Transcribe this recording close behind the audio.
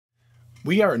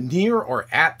We are near or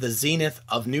at the zenith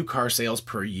of new car sales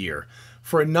per year.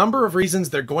 For a number of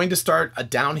reasons, they're going to start a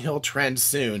downhill trend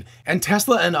soon, and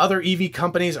Tesla and other EV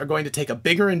companies are going to take a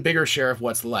bigger and bigger share of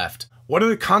what's left. What are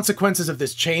the consequences of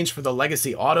this change for the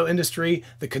legacy auto industry,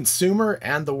 the consumer,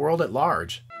 and the world at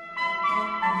large?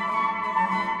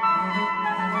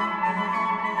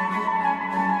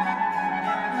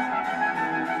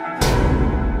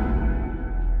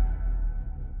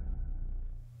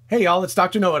 Hey y'all, it's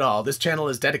Dr. Know-It-All. This channel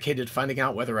is dedicated to finding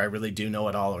out whether I really do know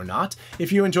it all or not.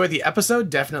 If you enjoyed the episode,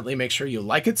 definitely make sure you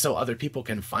like it so other people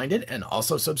can find it, and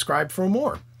also subscribe for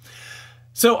more.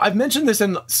 So I've mentioned this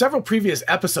in several previous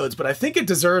episodes, but I think it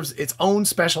deserves its own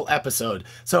special episode.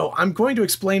 So I'm going to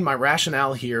explain my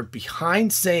rationale here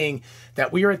behind saying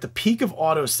that we are at the peak of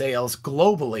auto sales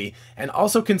globally, and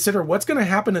also consider what's going to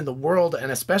happen in the world,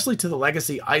 and especially to the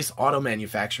legacy ICE auto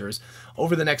manufacturers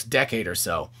over the next decade or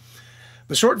so.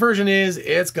 The short version is,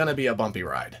 it's going to be a bumpy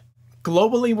ride.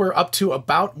 Globally, we're up to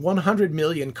about 100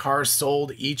 million cars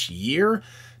sold each year.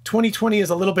 2020 is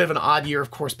a little bit of an odd year, of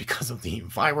course, because of the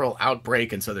viral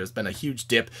outbreak, and so there's been a huge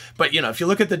dip. But, if you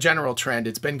look at the general trend,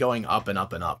 it's been going up and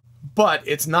up and up. But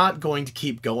it's not going to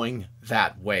keep going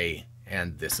that way,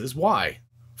 and this is why.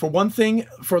 For one thing,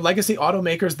 for legacy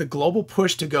automakers, the global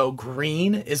push to go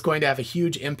green is going to have a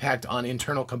huge impact on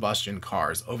internal combustion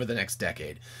cars over the next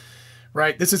decade.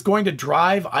 Right? This is going to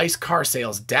drive ICE car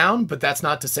sales down, but that's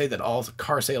not to say that all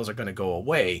car sales are going to go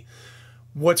away.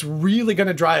 What's really going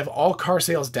to drive all car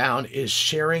sales down is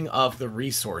sharing of the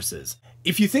resources.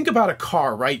 If you think about a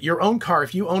car, right? Your own car,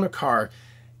 if you own a car,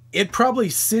 it probably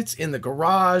sits in the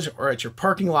garage or at your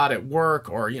parking lot at work,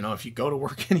 or, if you go to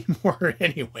work anymore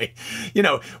anyway,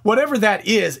 whatever that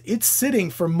is, it's sitting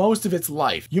for most of its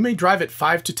life. You may drive it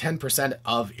 5 to 10%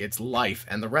 of its life,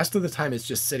 and the rest of the time it's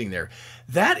just sitting there.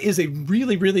 That is a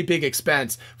really, really big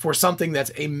expense for something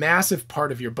that's a massive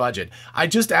part of your budget. I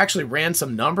just actually ran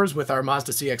some numbers with our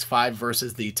Mazda CX-5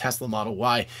 versus the Tesla Model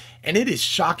Y, and it is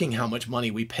shocking how much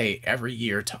money we pay every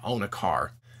year to own a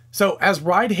car. So as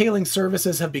ride-hailing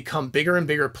services have become bigger and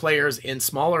bigger players in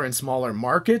smaller and smaller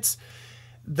markets,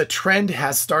 the trend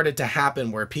has started to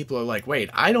happen where people are like, wait,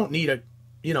 I don't need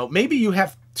maybe you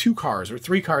have 2 cars or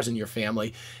 3 cars in your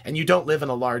family and you don't live in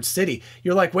a large city.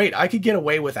 You're like, wait, I could get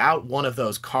away without one of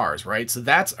those cars, right? So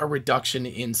that's a reduction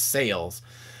in sales.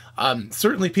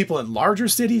 Certainly people in larger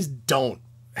cities don't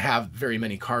have very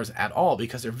many cars at all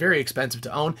because they're very expensive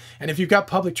to own. And if you've got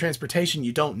public transportation,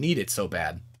 you don't need it so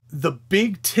bad. The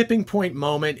big tipping point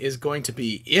moment is going to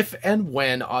be if and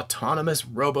when autonomous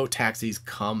robotaxis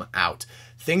come out.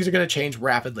 Things are going to change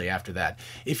rapidly after that.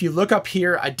 If you look up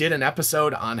here, I did an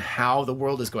episode on how the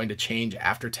world is going to change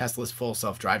after Tesla's full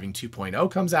self-driving 2.0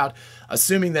 comes out,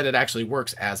 assuming that it actually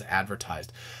works as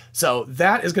advertised. So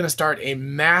that is going to start a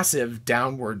massive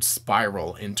downward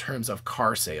spiral in terms of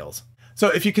car sales. So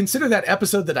if you consider that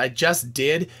episode that I just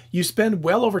did, you spend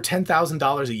well over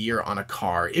 $10,000 a year on a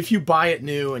car if you buy it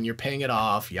new and you're paying it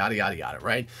off, yada, yada, yada,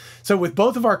 right? So with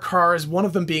both of our cars, one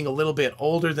of them being a little bit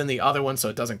older than the other one, so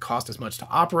it doesn't cost as much to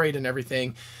operate and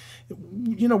everything,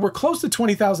 we're close to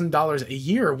 $20,000 a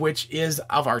year, which is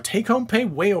of our take-home pay,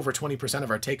 way over 20% of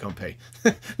our take-home pay.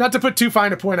 Not to put too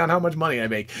fine a point on how much money I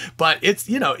make, but it's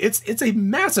a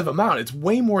massive amount. It's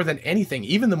way more than anything.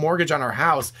 Even the mortgage on our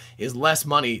house is less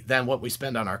money than what we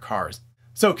spend on our cars.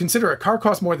 So consider a car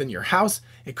costs more than your house,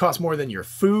 it costs more than your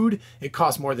food, it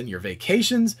costs more than your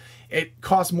vacations, it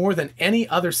costs more than any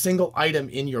other single item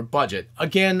in your budget.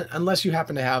 Again, unless you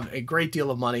happen to have a great deal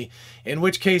of money, in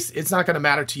which case it's not going to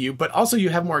matter to you, but also you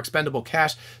have more expendable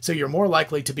cash, so you're more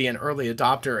likely to be an early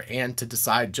adopter and to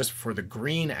decide just for the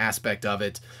green aspect of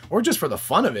it, or just for the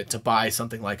fun of it, to buy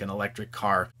something like an electric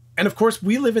car. And of course,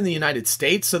 we live in the United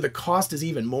States, so the cost is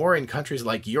even more in countries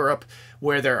like Europe,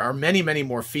 where there are many, many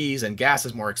more fees and gas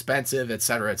is more expensive,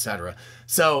 etc., etc.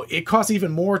 So it costs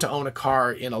even more to own a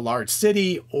car in a large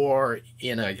city or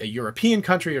in a European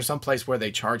country or someplace where they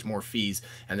charge more fees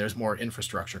and there's more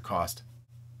infrastructure cost.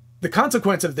 The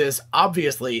consequence of this,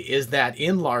 obviously, is that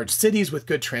in large cities with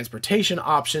good transportation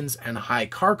options and high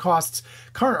car costs,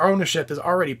 car ownership is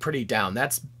already pretty down.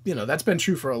 That's been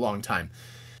true for a long time.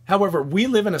 However, we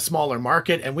live in a smaller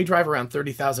market and we drive around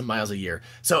 30,000 miles a year.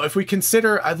 So if we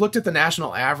consider, I've looked at the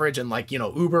national average and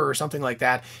Uber or something like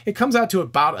that, it comes out to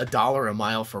about $1 a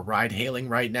mile for ride hailing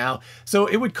right now. So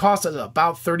it would cost us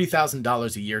about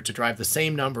 $30,000 a year to drive the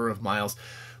same number of miles.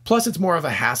 Plus it's more of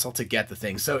a hassle to get the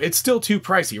thing. So it's still too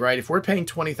pricey, right? If we're paying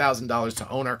 $20,000 to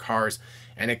own our cars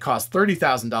and it costs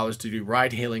 $30,000 to do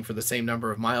ride hailing for the same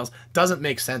number of miles, doesn't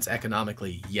make sense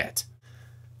economically yet.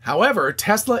 However,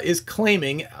 Tesla is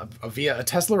claiming, via a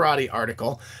Teslarati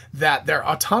article, that their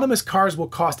autonomous cars will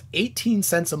cost 18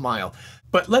 cents a mile.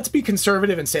 But let's be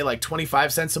conservative and say like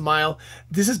 25 cents a mile.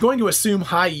 This is going to assume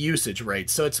high usage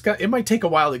rates, so it might take a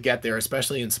while to get there,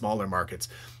 especially in smaller markets.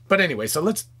 But anyway, so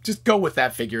let's just go with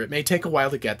that figure. It may take a while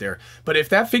to get there, but if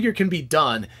that figure can be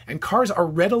done and cars are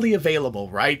readily available,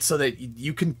 right, so that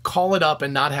you can call it up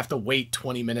and not have to wait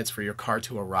 20 minutes for your car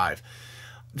to arrive,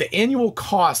 the annual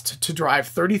cost to drive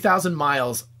 30,000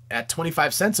 miles at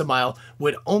 25 cents a mile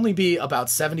would only be about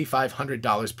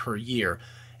 $7,500 per year.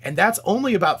 And that's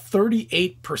only about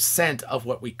 38% of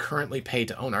what we currently pay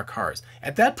to own our cars.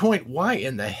 At that point, why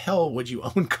in the hell would you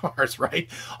own cars, right?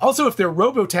 Also, if they're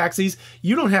robotaxis,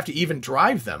 you don't have to even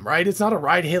drive them, right? It's not a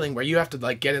ride hailing where you have to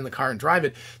like get in the car and drive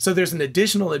it. So there's an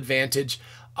additional advantage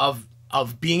of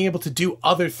being able to do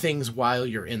other things while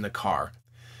you're in the car.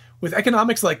 With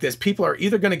economics like this, people are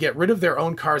either going to get rid of their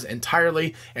own cars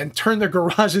entirely and turn their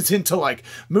garages into like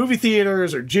movie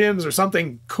theaters or gyms or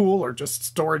something cool, or just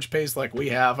storage space like we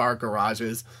have our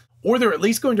garages, or they're at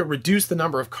least going to reduce the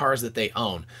number of cars that they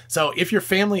own. So if your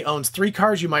family owns 3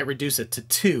 cars, you might reduce it to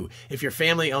 2. If your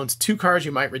family owns 2 cars,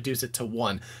 you might reduce it to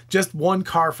 1. Just 1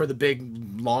 car for the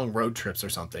big long road trips or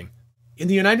something. In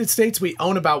the United States, we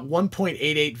own about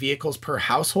 1.88 vehicles per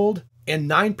household. And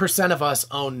 9% of us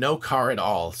own no car at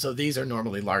all. So these are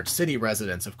normally large city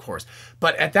residents, of course.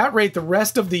 But at that rate, the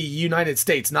rest of the United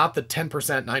States, not the 10%,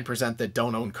 9% that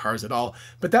don't own cars at all,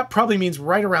 but that probably means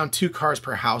right around 2 cars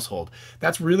per household.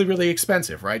 That's really, really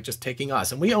expensive, right? Just taking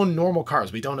us. And we own normal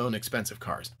cars. We don't own expensive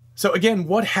cars. So again,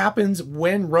 what happens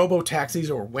when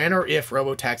robotaxis, or when or if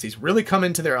robotaxis really come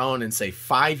into their own in, say,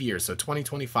 5 years, so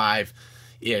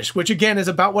 2025-ish, which again is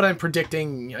about what I'm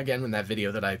predicting, again, in that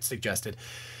video that I suggested.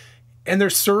 And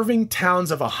they're serving towns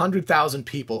of 100,000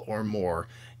 people or more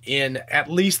in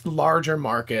at least larger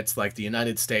markets like the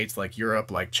United States, like Europe,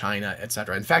 like China,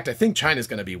 etc. In fact, I think China is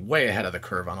going to be way ahead of the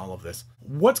curve on all of this.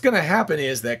 What's going to happen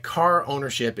is that car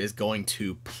ownership is going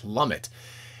to plummet.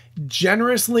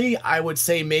 Generously, I would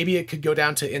say maybe it could go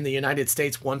down to, in the United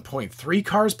States, 1.3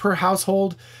 cars per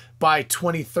household by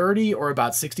 2030, or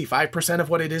about 65%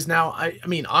 of what it is now. I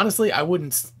mean, honestly, I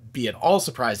wouldn't be at all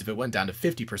surprised if it went down to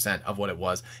 50% of what it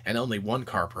was, and only 1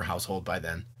 car per household by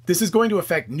then. This is going to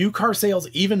affect new car sales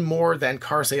even more than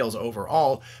car sales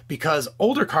overall, because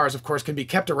older cars, of course, can be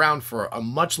kept around for a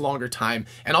much longer time,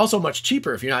 and also much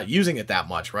cheaper if you're not using it that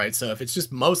much, right? So if it's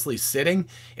just mostly sitting,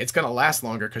 it's going to last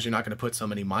longer because you're not going to put so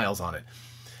many miles on it.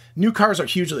 New cars are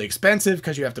hugely expensive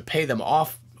because you have to pay them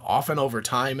off often over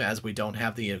time, as we don't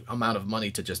have the amount of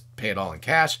money to just pay it all in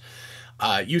cash.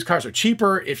 Used cars are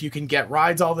cheaper if you can get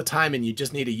rides all the time and you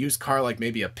just need a used car, like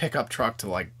maybe a pickup truck to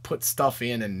like put stuff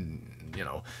in and, you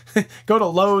know, go to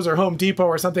Lowe's or Home Depot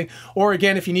or something. Or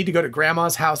again, if you need to go to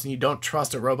grandma's house and you don't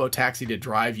trust a robotaxi to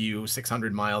drive you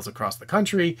 600 miles across the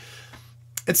country,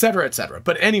 etc., etc.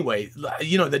 But anyway,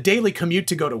 you know, the daily commute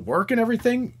to go to work and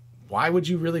everything, why would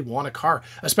you really want a car?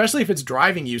 Especially if it's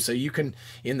driving you, so you can,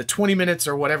 in the 20 minutes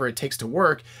or whatever it takes to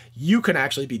work, you can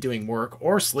actually be doing work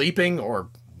or sleeping or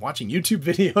watching YouTube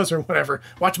videos or whatever.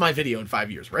 Watch my video in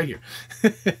 5 years right here.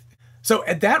 So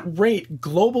at that rate,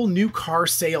 global new car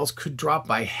sales could drop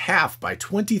by half by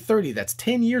 2030. That's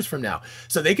 10 years from now.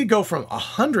 So they could go from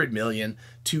 100 million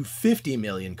to 50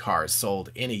 million cars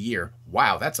sold in a year.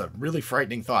 Wow, that's a really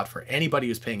frightening thought for anybody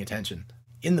who's paying attention.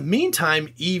 In the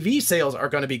meantime, EV sales are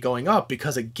going to be going up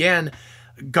because, again,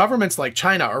 governments like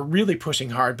China are really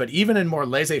pushing hard, but even in more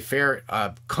laissez-faire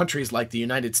countries like the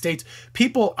United States,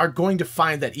 people are going to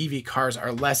find that EV cars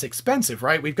are less expensive,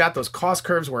 right? We've got those cost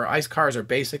curves where ICE cars are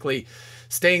basically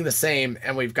staying the same,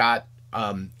 and we've got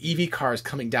EV cars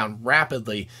coming down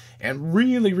rapidly, and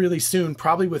really, really soon,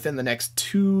 probably within the next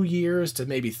 2 years to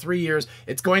maybe 3 years,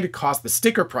 it's going to cost, the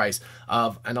sticker price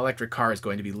of an electric car is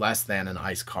going to be less than an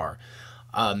ICE car.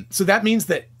 So that means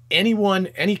that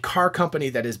any car company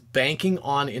that is banking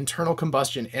on internal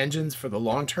combustion engines for the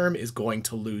long term is going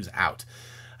to lose out.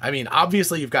 I mean,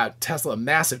 obviously you've got Tesla, a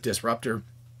massive disruptor.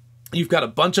 You've got a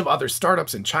bunch of other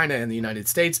startups in China and the United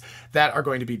States that are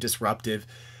going to be disruptive.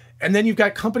 And then you've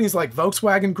got companies like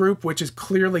Volkswagen Group, which is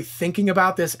clearly thinking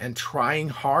about this and trying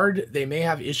hard. They may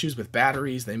have issues with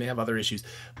batteries, they may have other issues,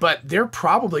 but they're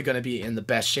probably going to be in the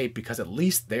best shape because at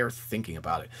least they're thinking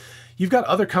about it. You've got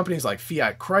other companies like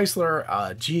Fiat Chrysler,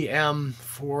 GM,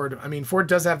 Ford. I mean, Ford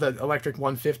does have the electric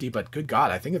 150, but good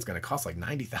God, I think it's going to cost like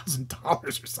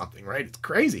 $90,000 or something, right? It's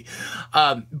crazy.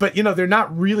 But, you know, they're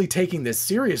not really taking this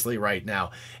seriously right now.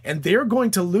 And they're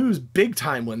going to lose big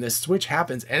time when this switch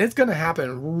happens. And it's going to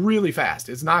happen really fast.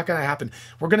 It's not going to happen.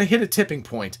 We're going to hit a tipping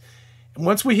point.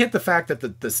 Once we hit the fact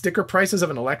that the sticker prices of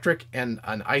an electric and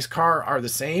an ICE car are the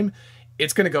same,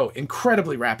 it's going to go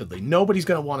incredibly rapidly. Nobody's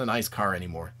going to want an ICE car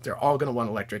anymore. They're all going to want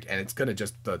electric, and it's going to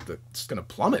just it's going to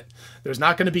plummet. There's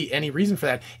not going to be any reason for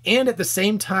that. And at the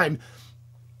same time,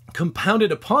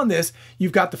 compounded upon this,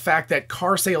 you've got the fact that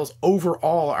car sales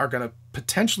overall are going to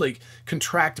potentially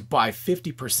contract by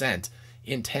 50%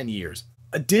 in 10 years.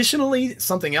 Additionally,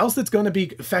 something else that's going to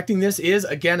be affecting this is,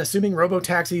 again, assuming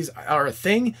robotaxis are a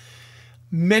thing,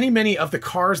 many of the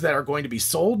cars that are going to be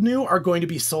sold new are going to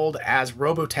be sold as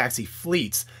robotaxi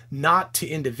fleets, not to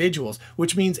individuals,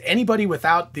 which means anybody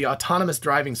without the autonomous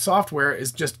driving software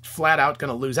is just flat out going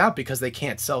to lose out because they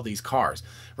can't sell these cars,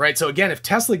 right? So again, if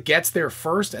Tesla gets there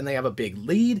first and they have a big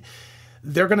lead,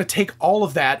 they're going to take all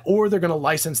of that, or they're going to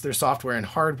license their software and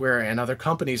hardware, and other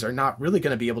companies are not really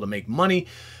going to be able to make money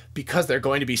because they're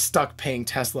going to be stuck paying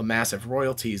Tesla massive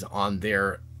royalties on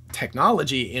their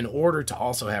technology in order to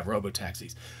also have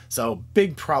robotaxis. So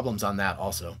big problems on that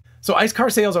also. So ICE car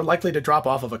sales are likely to drop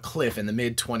off of a cliff in the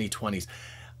mid-2020s.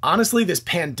 Honestly, this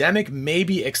pandemic may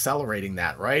be accelerating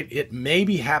that, right? It may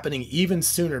be happening even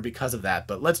sooner because of that,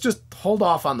 but let's just hold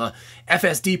off on the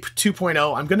FSD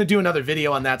 2.0. I'm going to do another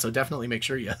video on that, so definitely make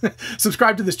sure you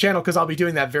subscribe to this channel because I'll be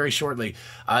doing that very shortly,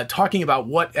 talking about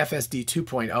what FSD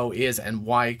 2.0 is and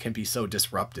why it can be so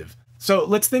disruptive. So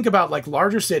let's think about like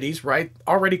larger cities, right?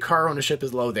 Already car ownership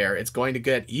is low there. It's going to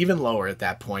get even lower at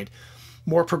that point.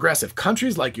 More progressive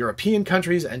countries like European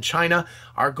countries and China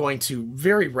are going to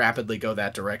very rapidly go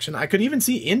that direction. I could even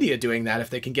see India doing that if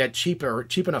they can get cheap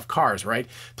enough cars, right?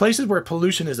 Places where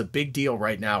pollution is a big deal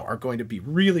right now are going to be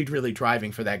really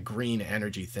driving for that green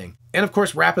energy thing. And of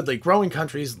course, rapidly growing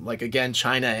countries like, again,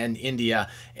 China and India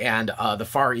and the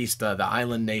Far East, the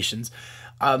island nations,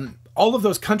 all of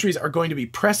those countries are going to be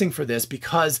pressing for this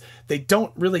because they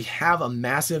don't really have a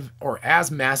massive or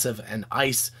as massive an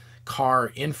ICE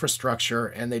car infrastructure,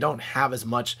 and they don't have as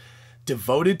much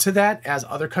devoted to that as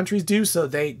other countries do, so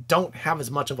they don't have as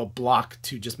much of a block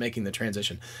to just making the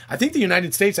transition. I think the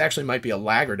United States actually might be a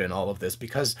laggard in all of this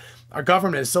because our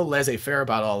government is so laissez-faire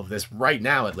about all of this right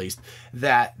now, at least,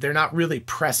 that they're not really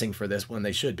pressing for this when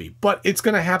they should be. But it's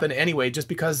going to happen anyway, just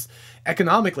because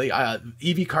economically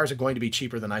EV cars are going to be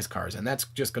cheaper than ICE cars, and that's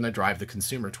just going to drive the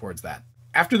consumer towards that.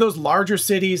 After those larger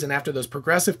cities and after those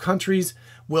progressive countries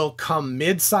will come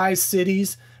mid-sized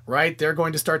cities, right? They're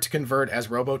going to start to convert as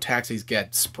robotaxis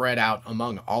get spread out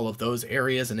among all of those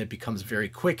areas, and it becomes very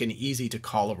quick and easy to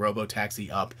call a robotaxi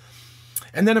up.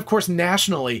 And then, of course,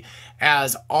 nationally,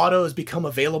 as autos become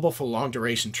available for long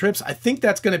duration trips, I think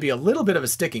that's going to be a little bit of a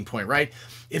sticking point, right?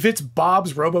 If it's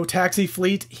Bob's robotaxi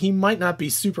fleet, he might not be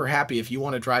super happy if you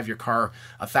want to drive your car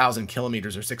 1,000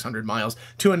 kilometers or 600 miles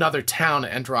to another town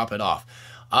and drop it off.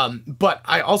 But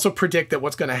I also predict that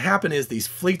what's going to happen is these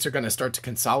fleets are going to start to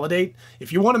consolidate.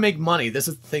 If you want to make money, this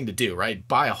is the thing to do, right?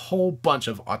 Buy a whole bunch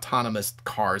of autonomous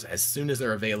cars as soon as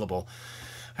they're available.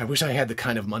 I wish I had the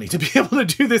kind of money to be able to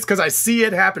do this because I see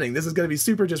it happening. This is going to be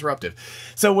super disruptive.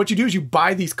 So what you do is you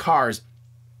buy these cars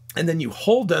and then you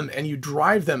hold them and you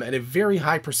drive them at a very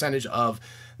high percentage of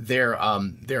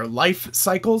their life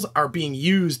cycles are being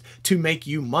used to make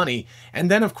you money.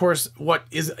 And then, of course, what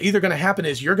is either going to happen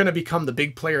is you're going to become the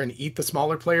big player and eat the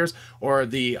smaller players, or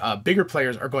the bigger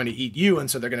players are going to eat you, and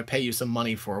so they're going to pay you some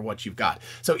money for what you've got.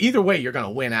 So either way, you're going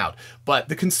to win out. But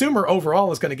the consumer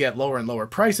overall is going to get lower and lower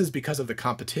prices because of the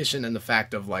competition and the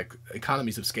fact of like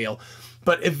economies of scale.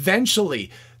 But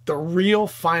eventually, the real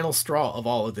final straw of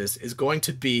all of this is going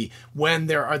to be when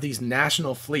there are these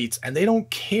national fleets, and they don't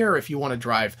care if you want to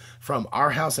drive from our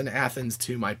house in Athens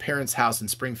to my parents' house in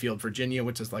Springfield, Virginia,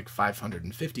 which is like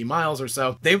 550 miles or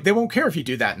so. They won't care if you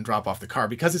do that and drop off the car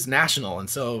because it's national. And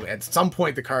so at some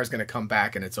point, the car is going to come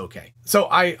back and it's okay. So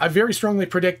I very strongly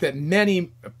predict that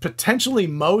many, potentially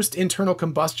most internal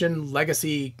combustion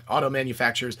legacy auto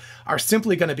manufacturers are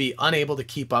simply going to be unable to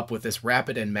keep up with this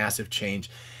rapid and massive change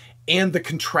and the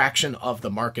contraction of the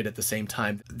market at the same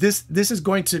time. This is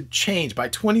going to change by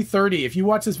 2030. If you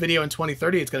watch this video in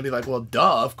 2030, it's going to be like, well,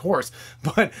 duh, of course.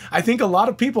 But I think a lot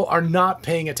of people are not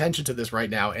paying attention to this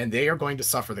right now, and they are going to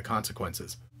suffer the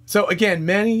consequences. So again,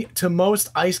 many to most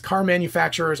ICE car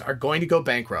manufacturers are going to go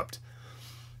bankrupt.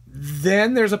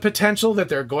 Then there's a potential that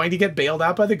they're going to get bailed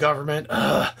out by the government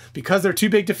because they're too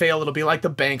big to fail. It'll be like the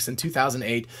banks in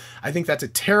 2008. I think that's a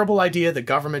terrible idea. The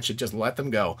government should just let them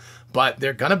go. But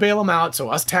they're going to bail them out, so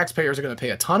us taxpayers are going to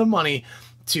pay a ton of money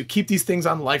to keep these things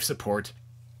on life support.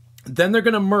 Then they're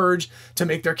going to merge to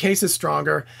make their cases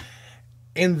stronger.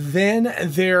 And then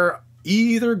they're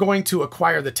either going to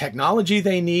acquire the technology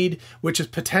they need, which is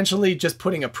potentially just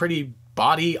putting a pretty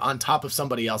body on top of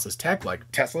somebody else's tech, like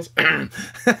Tesla's,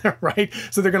 right?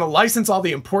 So they're going to license all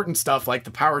the important stuff like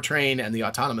the powertrain and the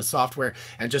autonomous software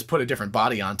and just put a different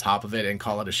body on top of it and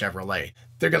call it a Chevrolet.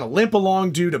 They're going to limp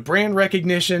along due to brand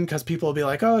recognition because people will be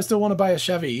like, oh, I still want to buy a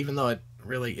Chevy, even though it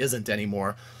really isn't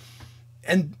anymore.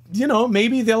 And, you know,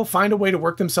 maybe they'll find a way to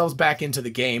work themselves back into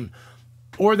the game,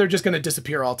 or they're just going to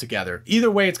disappear altogether. Either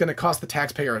way, it's going to cost the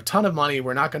taxpayer a ton of money.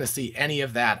 We're not going to see any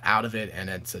of that out of it, and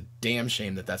it's a damn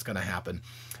shame that that's going to happen.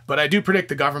 But I do predict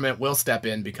the government will step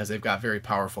in because they've got very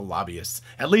powerful lobbyists,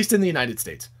 at least in the United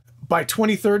States. By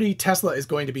 2030, Tesla is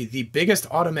going to be the biggest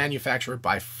auto manufacturer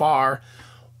by far,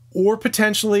 or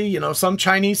potentially, you know, some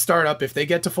Chinese startup, if they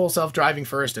get to full self-driving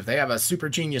first, if they have a super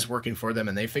genius working for them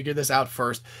and they figure this out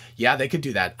first, yeah, they could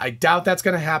do that. I doubt that's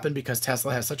going to happen because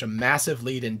Tesla has such a massive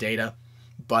lead in data,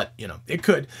 but, you know, it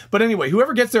could. But anyway,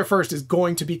 whoever gets there first is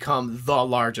going to become the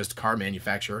largest car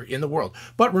manufacturer in the world.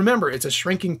 But remember, it's a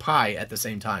shrinking pie at the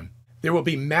same time. There will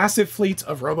be massive fleets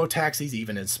of robotaxis,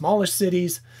 even in smaller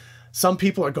cities. Some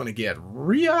people are going to get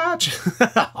rich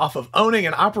off of owning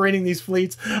and operating these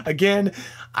fleets. Again,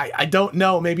 I don't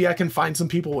know. Maybe I can find some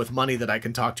people with money that I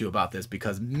can talk to about this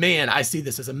because, man, I see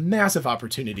this as a massive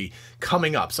opportunity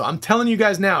coming up. So I'm telling you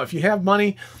guys now, if you have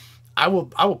money, I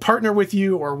will partner with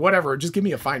you or whatever. Just give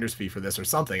me a finder's fee for this or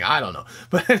something. I don't know.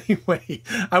 But anyway,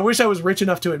 I wish I was rich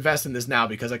enough to invest in this now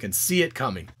because I can see it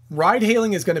coming. Ride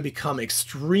hailing is going to become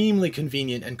extremely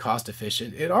convenient and cost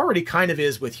efficient. It already kind of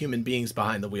is with human beings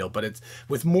behind the wheel, but it's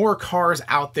with more cars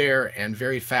out there and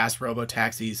very fast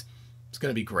robo-taxis, it's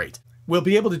going to be great. We'll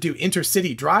be able to do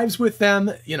intercity drives with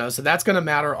them, you know, so that's going to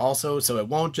matter also. So it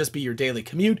won't just be your daily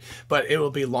commute, but it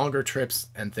will be longer trips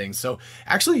and things. So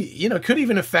actually, you know, it could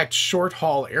even affect short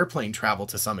haul airplane travel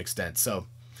to some extent. So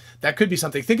that could be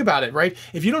something. Think about it, right?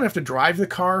 If you don't have to drive the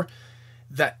car,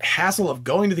 that hassle of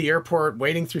going to the airport,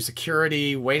 waiting through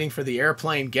security, waiting for the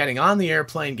airplane, getting on the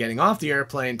airplane, getting off the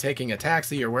airplane, taking a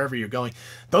taxi or wherever you're going,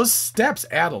 those steps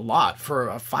add a lot for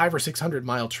a 500 or 600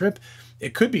 mile trip.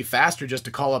 It could be faster just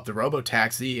to call up the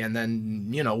robo-taxi and then,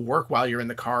 you know, work while you're in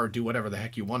the car or do whatever the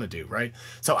heck you want to do, right?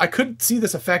 So I could see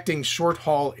this affecting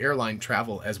short-haul airline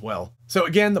travel as well. So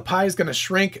again, the pie is going to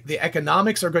shrink. The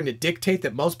economics are going to dictate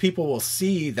that most people will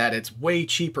see that it's way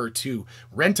cheaper to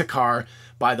rent a car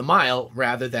by the mile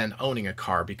rather than owning a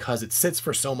car because it sits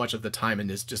for so much of the time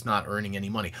and is just not earning any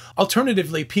money.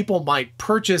 Alternatively, people might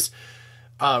purchase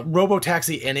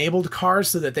robotaxi enabled cars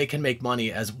so that they can make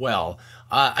money as well.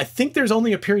 I think there's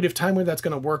only a period of time where that's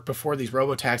going to work before these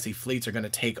robotaxi fleets are going to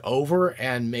take over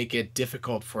and make it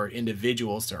difficult for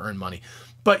individuals to earn money.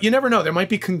 But you never know. There might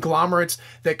be conglomerates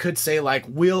that could say, like,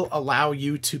 we'll allow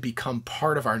you to become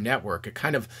part of our network, a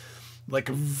kind of like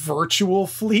a virtual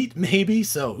fleet, maybe.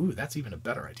 So, ooh, that's even a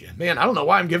better idea. Man, I don't know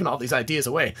why I'm giving all these ideas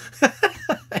away.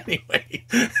 Anyway,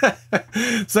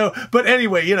 but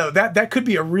anyway, you know, that could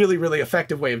be a really, really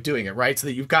effective way of doing it, right? So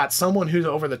that you've got someone who's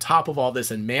over the top of all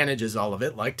this and manages all of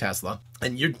it, like Tesla,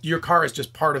 and your car is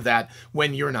just part of that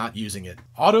when you're not using it.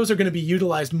 Autos are going to be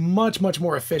utilized much, much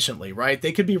more efficiently, right?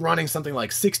 They could be running something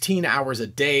like 16 hours a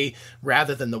day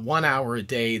rather than the 1 hour a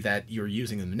day that you're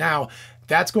using them now.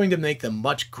 That's going to make them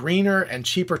much greener and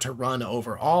cheaper to run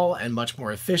overall and much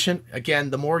more efficient. Again,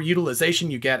 the more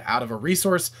utilization you get out of a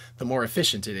resource, the more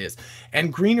efficient it is.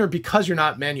 And greener because you're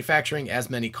not manufacturing as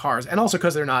many cars, and also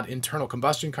because they're not internal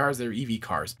combustion cars, they're EV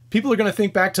cars. People are going to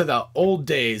think back to the old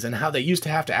days and how they used to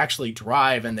have to actually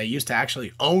drive and they used to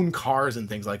actually own cars and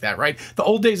things like that, right? The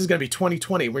old days is going to be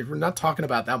 2020. We're not talking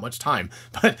about that much time.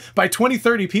 But by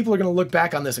 2030, people are going to look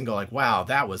back on this and go like, wow,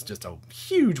 that was just a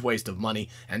huge waste of money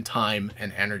and time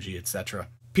and energy, etc.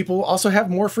 People will also have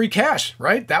more free cash,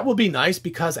 right? That will be nice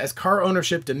because as car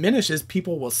ownership diminishes,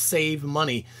 people will save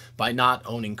money by not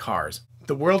owning cars.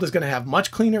 The world is going to have much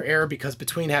cleaner air because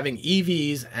between having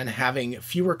EVs and having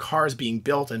fewer cars being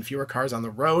built and fewer cars on the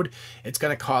road, it's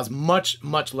going to cause much,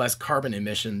 much less carbon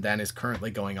emission than is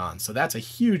currently going on. So that's a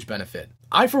huge benefit.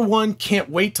 I, for one, can't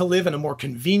wait to live in a more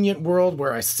convenient world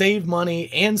where I save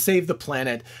money and save the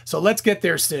planet. So let's get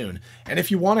there soon. And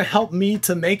if you want to help me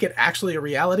to make it actually a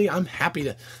reality, I'm happy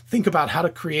to think about how to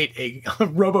create a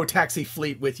robo-taxi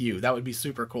fleet with you. That would be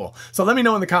super cool. So let me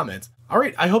know in the comments. All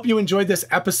right, I hope you enjoyed this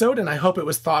episode and I hope it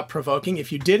was thought-provoking.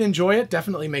 If you did enjoy it,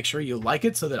 definitely make sure you like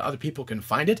it so that other people can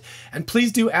find it. And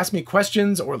please do ask me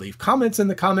questions or leave comments in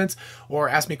the comments or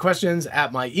ask me questions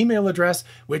at my email address,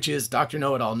 which is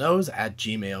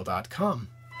DrKnowItAllKnows@gmail.com.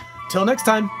 Till next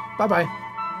time, bye-bye.